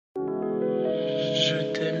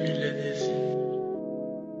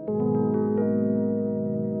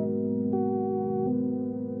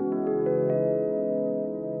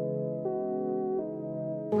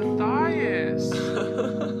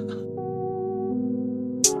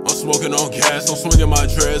smoking on gas, I'm swinging my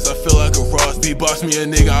dreads, I feel like a Ross. Beatbox me a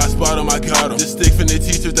nigga, I spot him, I got him. This stick finna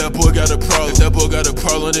teach if that boy got a problem. If that boy got a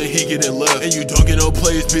problem, then he getting left. And you don't get no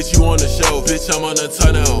plays, bitch, you on the show. Bitch, I'm on the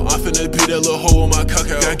tunnel, I'm finna beat that little hoe on my cock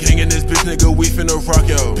out. Got gang in this bitch, nigga, we finna rock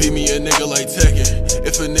out. Beat me a nigga like Tekken.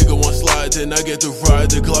 If a nigga want slide, then I get the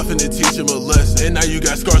ride. The Glock finna teach him a lesson. And now you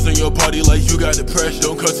got scars on your body like you got depression.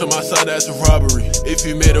 Don't come to my side, that's a robbery. If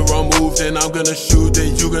you made a wrong move, then I'm gonna shoot.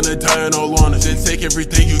 Then you gonna die in all honesty. Then take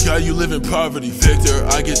everything you got, you live in poverty. Victor,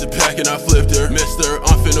 I get the pack and I flipped her. Mister,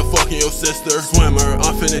 I'm finna fucking your sister. Swimmer,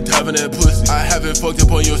 I'm finna dive in that pussy. I haven't fucked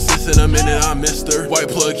up on your sis in a minute, I missed her. White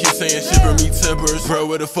plug keep saying shiver me timbers. Bro,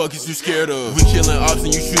 what the fuck is you scared of? We killing ops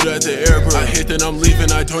and you shoot at the airbird. I hit then I'm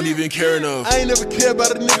leaving, I don't even care enough. I ain't never care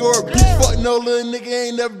about a nigga or a bitch. Fuck no little nigga,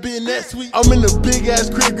 ain't never been that sweet. I'm in a big ass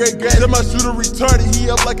crib, great grass. That my shooter retarded, he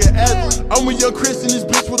up like an athlete. I'm with young Chris in this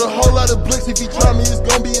bitch with a whole lot of blicks. If he try me, it's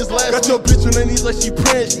gonna be his last. Got your bitch on her knees like she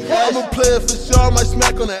praying. I'm a player for sure, I might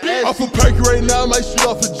smack on her ass. Off a perky right now, I might shoot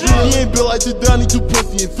off a G. He ain't built like the Donnie, too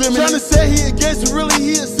pussy and feminine. Tryna say he against it, really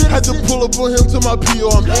he a citizen. Had to pull up on him to my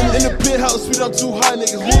PO, I'm in the penthouse suite, I'm too high,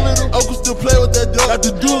 nigga. Who little? Uncle still play with that dog. Got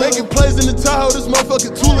the duel, making plays in the Tahoe, this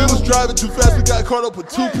motherfucker too little. Was driving too fast, we got caught up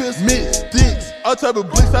with two piss. Mitch, dicks, all type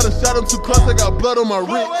of blicks, I done shot him too close, I got blood on my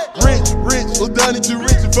wrist. Rich, Lil Donnie too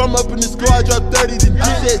rich. If I'm up in the squad, I drop 30 to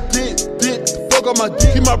dick. Dick, fuck on my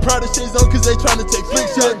dick. Keep my pride shades on, cause they tryna take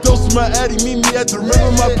flicks. Yeah, dose of my addy, meet me at the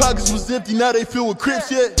river. My pockets was empty, now they filled with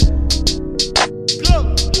Crips, yeah.